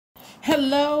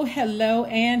Hello, hello,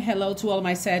 and hello to all of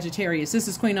my Sagittarius. This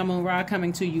is Queen Amun Ra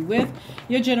coming to you with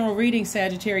your general reading,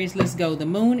 Sagittarius. Let's go. The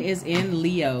moon is in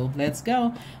Leo. Let's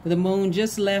go. The moon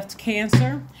just left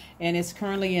Cancer, and it's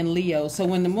currently in Leo. So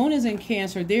when the moon is in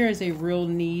Cancer, there is a real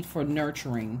need for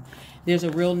nurturing. There's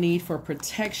a real need for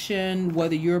protection,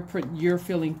 whether you're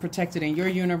feeling protected in your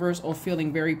universe or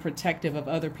feeling very protective of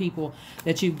other people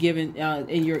that you've given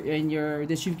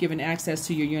that you've given access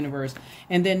to your universe.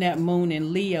 And then that moon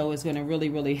in Leo is going to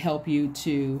really help you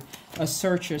to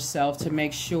assert yourself, to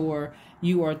make sure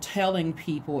you are telling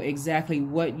people exactly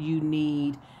what you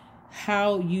need,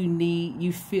 how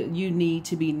you feel you need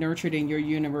to be nurtured in your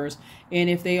universe. And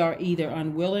if they are either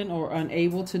unwilling or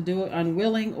unable to do it,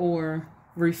 unwilling or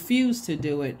refuse to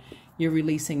do it, you're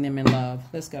releasing them in love.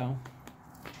 Let's go.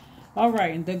 All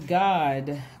right, the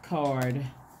God card.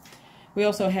 We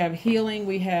also have healing.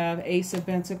 We have Ace of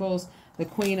Pentacles, the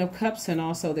Queen of Cups, and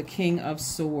also the King of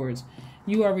Swords.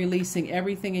 You are releasing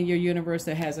everything in your universe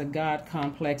that has a God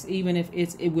complex, even if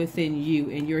it's within you,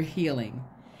 and you're healing.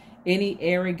 Any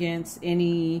arrogance,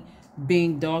 any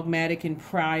being dogmatic and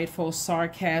prideful,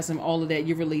 sarcasm, all of that,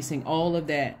 you're releasing all of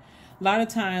that. A lot of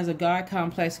times a God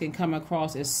complex can come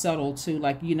across as subtle too,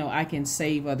 like, I can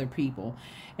save other people.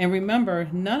 And remember,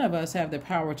 none of us have the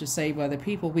power to save other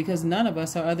people because none of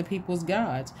us are other people's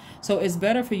gods. So it's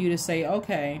better for you to say,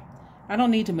 okay, I don't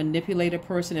need to manipulate a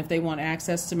person if they want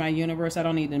access to my universe. I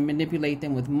don't need to manipulate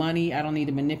them with money. I don't need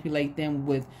to manipulate them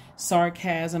with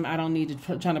sarcasm. I don't need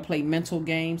to try to play mental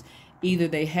games. Either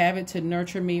they have it to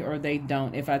nurture me or they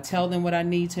don't. If I tell them what I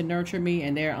need to nurture me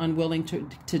and they're unwilling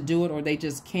to do it, or they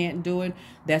just can't do it,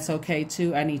 that's okay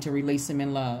too. I need to release them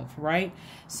in love, right?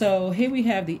 So here we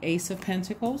have the Ace of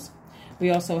Pentacles. We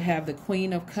also have the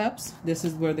Queen of Cups. This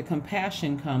is where the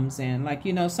compassion comes in. Like,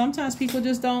 sometimes people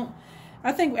just don't.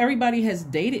 I think everybody has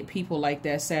dated people like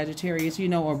that, Sagittarius,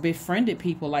 or befriended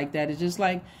people like that. It's just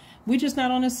like, we're just not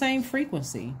on the same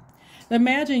frequency.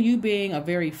 Imagine you being a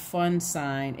very fun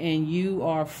sign and you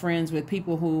are friends with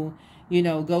people who,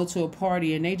 go to a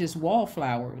party and they just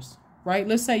wallflowers, right?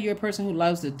 Let's say you're a person who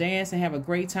loves to dance and have a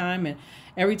great time, and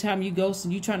every time you go,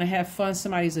 you're trying to have fun,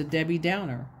 somebody's a Debbie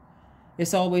Downer.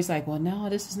 It's always like, well, no,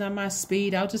 this is not my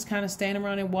speed. I'll just kind of stand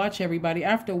around and watch everybody.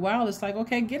 After a while, it's like,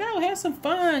 okay, get out, have some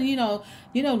fun,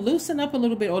 loosen up a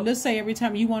little bit. Or let's say every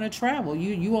time you want to travel,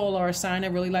 you all are a sign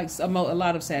that really likes, a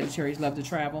lot of Sagittarius love to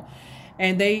travel.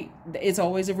 And it's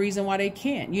always a reason why they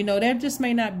can't. That just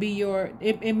may not be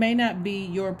it may not be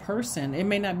your person. It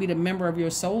may not be the member of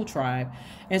your soul tribe.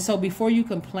 And so before you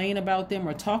complain about them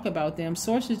or talk about them,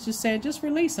 sources just said, just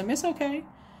release them. It's okay.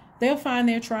 They'll find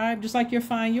their tribe just like you'll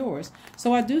find yours.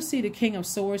 So I do see the King of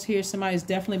Swords here. Somebody's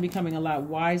definitely becoming a lot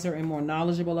wiser and more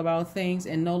knowledgeable about things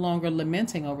and no longer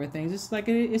lamenting over things. It's like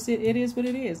it is what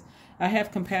it is. I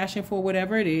have compassion for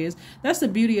whatever it is. That's the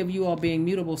beauty of you all being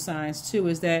mutable signs too,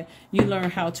 is that you learn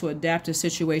how to adapt to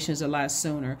situations a lot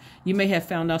sooner. You may have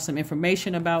found out some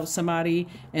information about somebody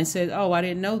and said, oh, I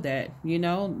didn't know that.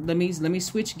 Let me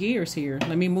switch gears here.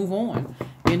 Let me move on.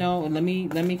 Let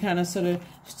me kind of sort of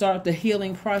start the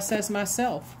healing process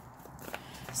myself.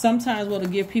 Sometimes what'll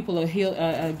give people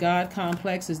a God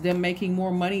complex is them making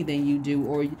more money than you do,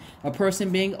 or a person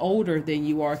being older than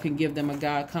you are can give them a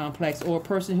God complex, or a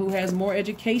person who has more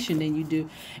education than you do.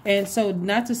 And so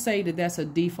not to say that that's a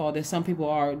default, that some people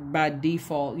are by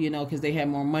default, because they have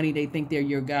more money, they think they're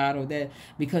your God, or that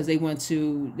because they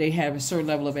have a certain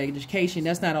level of education.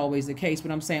 That's not always the case, but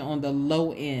I'm saying on the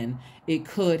low end, it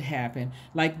could happen.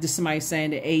 Like somebody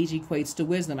saying that age equates to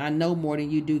wisdom. I know more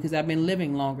than you do because I've been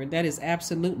living longer. That is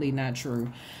absolutely not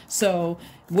true. So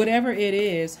whatever it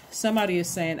is, somebody is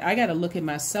saying, I got to look at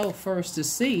myself first to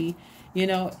see,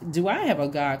 do I have a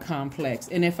God complex?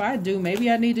 And if I do,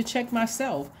 maybe I need to check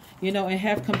myself, and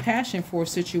have compassion for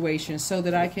situations so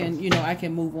that I can, I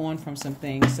can move on from some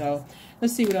things. So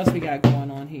let's see what else we got going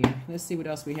on here. Let's see what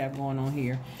else we have going on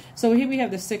here. So here we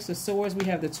have the Six of Swords. We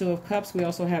have the Two of Cups. We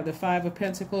also have the Five of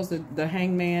Pentacles, the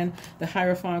Hangman, the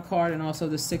Hierophant card, and also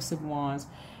the Six of Wands.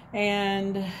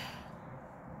 And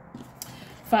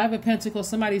Five of Pentacles,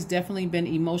 somebody's definitely been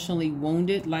emotionally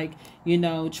wounded, like,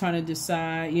 trying to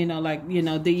decide,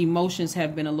 the emotions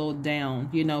have been a little down,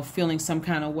 feeling some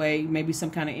kind of way, maybe some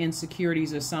kind of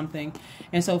insecurities or something.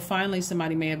 And so finally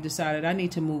somebody may have decided, I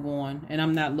need to move on and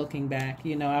I'm not looking back.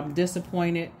 I'm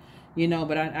disappointed,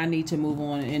 but I need to move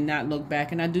on and not look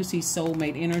back. And I do see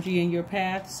soulmate energy in your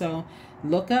path. So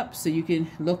look up, so you can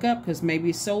look up, because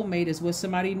maybe soulmate is what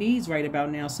somebody needs right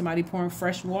about now. Somebody pouring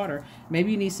fresh water.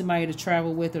 Maybe you need somebody to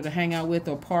travel with, or to hang out with,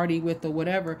 or party with, or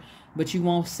whatever, but you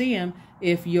won't see them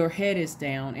if your head is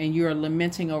down and you're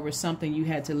lamenting over something you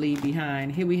had to leave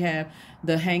behind. Here we have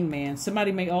the Hangman.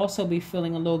 Somebody may also be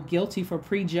feeling a little guilty for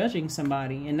prejudging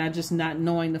somebody and not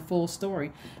knowing the full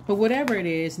story. But whatever it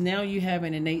is, now you have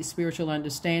an innate spiritual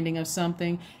understanding of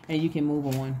something, and you can move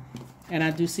on. And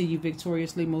I do see you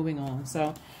victoriously moving on.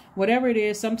 So whatever it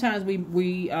is, sometimes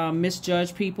we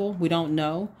misjudge people. We don't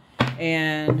know.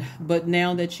 But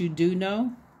now that you do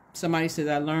know, somebody says,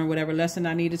 I learned whatever lesson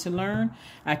I needed to learn.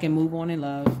 I can move on in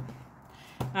love.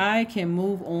 I can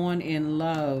move on in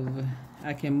love.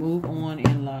 I can move on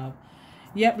in love.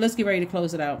 Yep, let's get ready to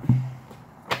close it out.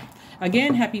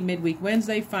 Again, happy midweek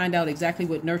Wednesday. Find out exactly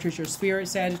what nurtures your spirit,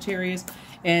 Sagittarius.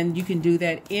 And you can do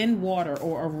that in water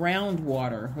or around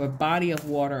water, a body of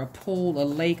water, a pool, a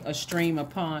lake, a stream, a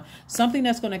pond. Something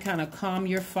that's going to kind of calm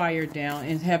your fire down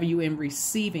and have you in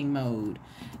receiving mode.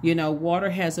 You know,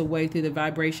 water has a way through the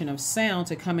vibration of sound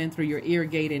to come in through your ear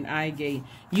gate and eye gate.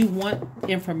 You want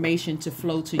information to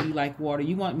flow to you like water.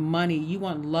 You want money. You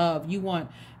want love. You want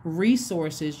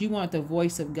resources. You want the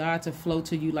voice of God to flow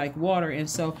to you like water. And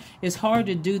so it's hard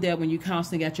to do that when you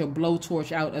constantly got your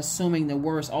blowtorch out, assuming the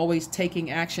worst, always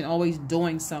taking action, always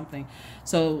doing something.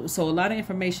 So a lot of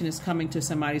information is coming to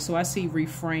somebody. So I see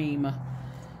reframe.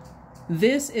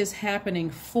 This is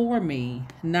happening for me,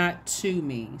 not to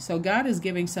me. So God is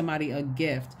giving somebody a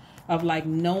gift of like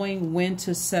knowing when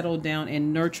to settle down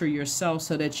and nurture yourself,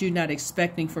 so that you're not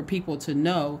expecting for people to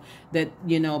know that,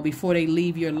 you know, before they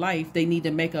leave your life, they need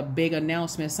to make a big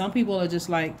announcement. Some people are just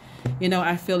like, you know,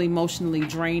 I feel emotionally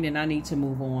drained and I need to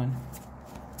move on.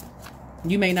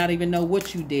 You may not even know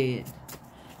what you did,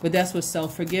 but that's what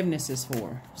self-forgiveness is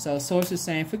for. So Source is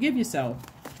saying, forgive yourself,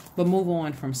 but move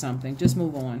on from something. Just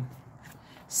move on.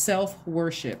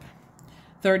 Self-worship.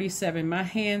 37. My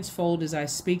hands fold as I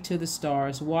speak to the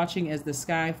stars, watching as the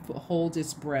sky holds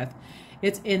its breath.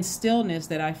 It's in stillness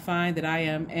that I find that I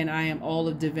am all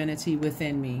of divinity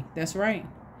within me. That's right.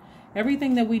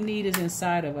 Everything that we need is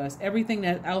inside of us. Everything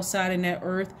that's outside in that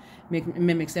earth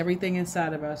mimics everything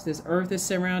inside of us. This earth is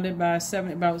surrounded by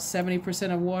about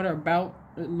 70% of water, about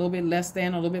a little bit less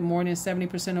than, a little bit more than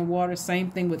 70% of water.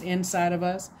 Same thing with inside of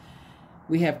us.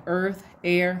 We have earth,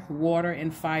 air, water,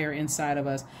 and fire inside of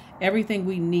us. Everything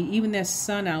we need, even that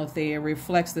sun out there,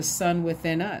 reflects the sun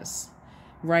within us,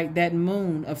 right? That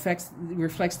moon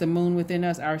reflects the moon within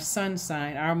us, our sun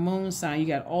sign, our moon sign. You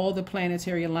got all the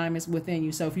planetary alignments within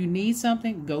you. So if you need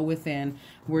something, go within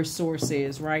where source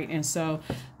is, right? And so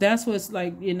that's what's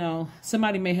like, you know,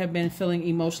 somebody may have been feeling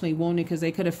emotionally wounded because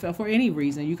they could have felt, for any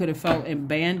reason, you could have felt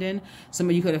abandoned.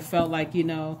 Somebody, you could have felt like, you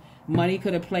know, money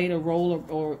could have played a role,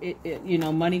 or you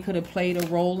know, money could have played a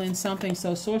role in something.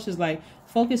 So Source is like,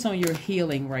 focus on your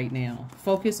healing right now.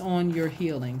 Focus on your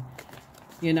healing,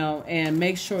 you know, and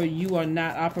make sure you are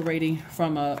not operating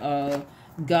from a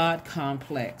God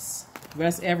complex.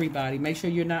 Rest everybody. Make sure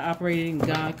you're not operating in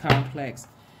God complex.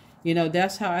 You know,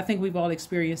 that's how I think we've all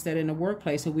experienced that in the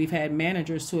workplace. And we've had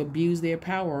managers to abuse their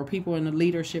power, or people in the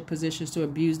leadership positions to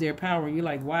abuse their power. You're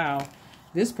like, wow,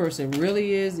 this person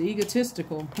really is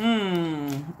egotistical.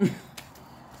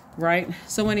 Right?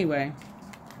 So anyway,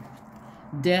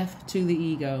 death to the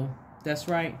ego. That's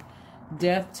right.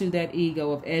 Death to that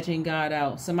ego of edging God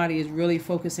out. Somebody is really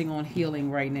focusing on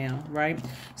healing right now, right?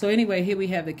 So anyway, here we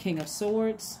have the King of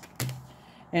Swords.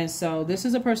 And so this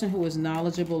is a person who is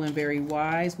knowledgeable and very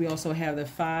wise. We also have the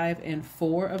 5 and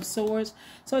 4 of Swords.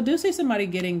 So I do see somebody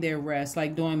getting their rest,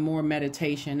 like doing more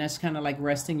meditation. That's kind of like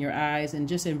resting your eyes and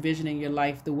just envisioning your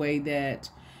life the way that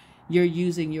you're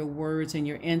using your words and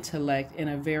your intellect in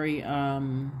a very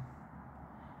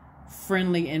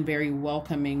friendly and very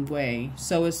welcoming way.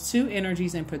 So it's two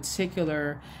energies in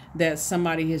particular that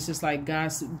somebody is just like, God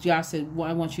said, well,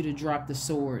 I want you to drop the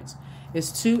swords.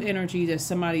 It's two energies that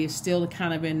somebody is still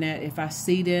kind of in that, if I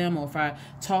see them or if I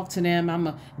talk to them, I'm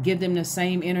going to give them the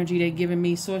same energy they're giving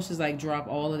me. Sources like, drop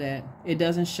all of that. It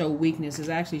doesn't show weakness. It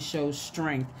actually shows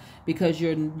strength, because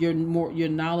you're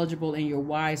knowledgeable and you're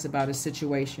wise about a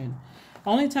situation.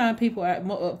 Only time people act,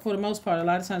 for the most part, a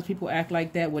lot of times people act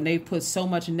like that when they put so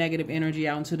much negative energy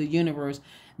out into the universe.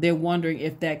 They're wondering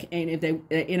if that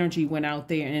energy went out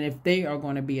there and if they are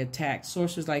going to be attacked.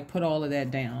 Sources like, put all of that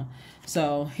down.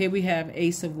 So here we have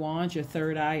Ace of Wands. Your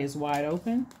third eye is wide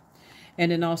open.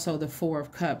 And then also the 4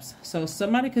 of Cups. So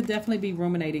somebody could definitely be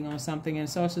ruminating on something. And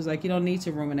sources like, you don't need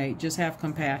to ruminate. Just have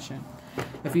compassion.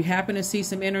 If you happen to see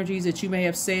some energies that you may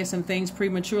have said some things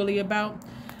prematurely about,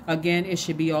 again, it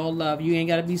should be all love. You ain't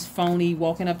got to be phony,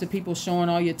 walking up to people, showing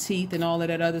all your teeth and all of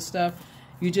that other stuff.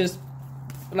 You just,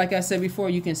 like I said before,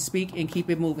 you can speak and keep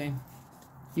it moving.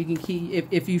 You can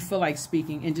keep, if you feel like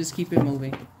speaking, and just keep it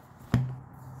moving.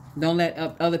 Don't let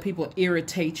other people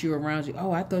irritate you around you.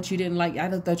 Oh, I thought you didn't like, I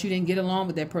thought you didn't get along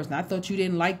with that person. I thought you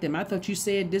didn't like them. I thought you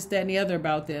said this, that, and the other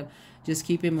about them. Just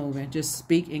keep it moving. Just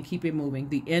speak and keep it moving.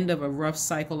 The end of a rough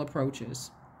cycle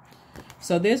approaches.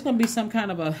 So there's going to be some kind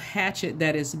of a hatchet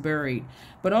that is buried.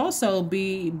 But also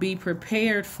be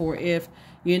prepared for if,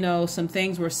 you know, some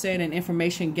things were said and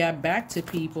information got back to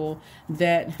people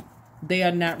that they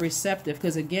are not receptive,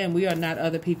 because again, we are not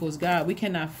other people's God. We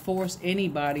cannot force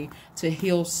anybody to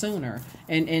heal sooner,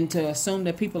 and to assume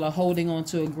that people are holding on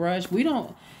to a grudge. We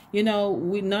don't, you know,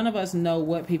 none of us know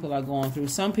what people are going through.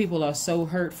 Some people are so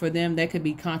hurt, for them they could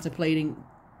be contemplating,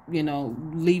 you know,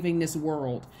 leaving this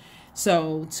world.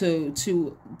 So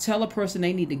to tell a person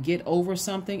they need to get over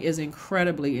something is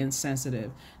incredibly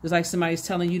insensitive. It's like somebody's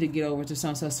telling you to get over to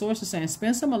something. So source is saying,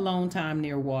 spend some alone time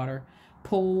near water.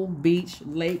 Pool, beach,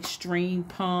 lake, stream,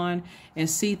 pond, and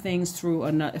see things through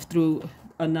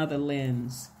another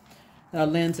lens, a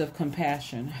lens of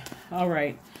compassion. All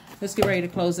right, let's get ready to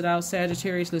close it out,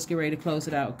 Sagittarius. Let's get ready to close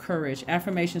it out. Courage.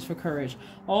 Affirmations for courage.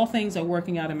 All things are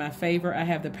working out in my favor. I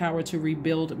have the power to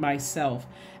rebuild myself.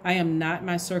 I am not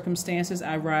my circumstances.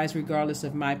 I rise regardless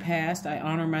of my past. I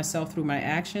honor myself through my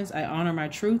actions. I honor my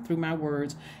truth through my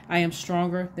words. I am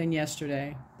stronger than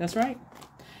yesterday. That's right.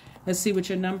 Let's see what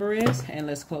your number is, and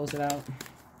let's close it out.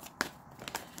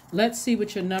 Let's see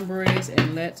what your number is,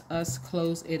 and let us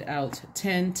close it out.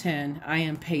 1010. I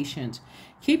am patient.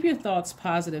 Keep your thoughts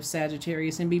positive,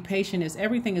 Sagittarius, and be patient as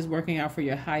everything is working out for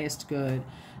your highest good.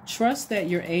 Trust that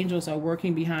your angels are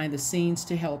working behind the scenes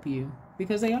to help you,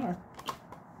 because they are.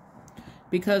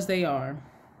 Because they are.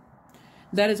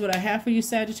 That is what I have for you,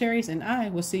 Sagittarius, and I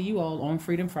will see you all on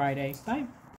Freedom Friday. Bye.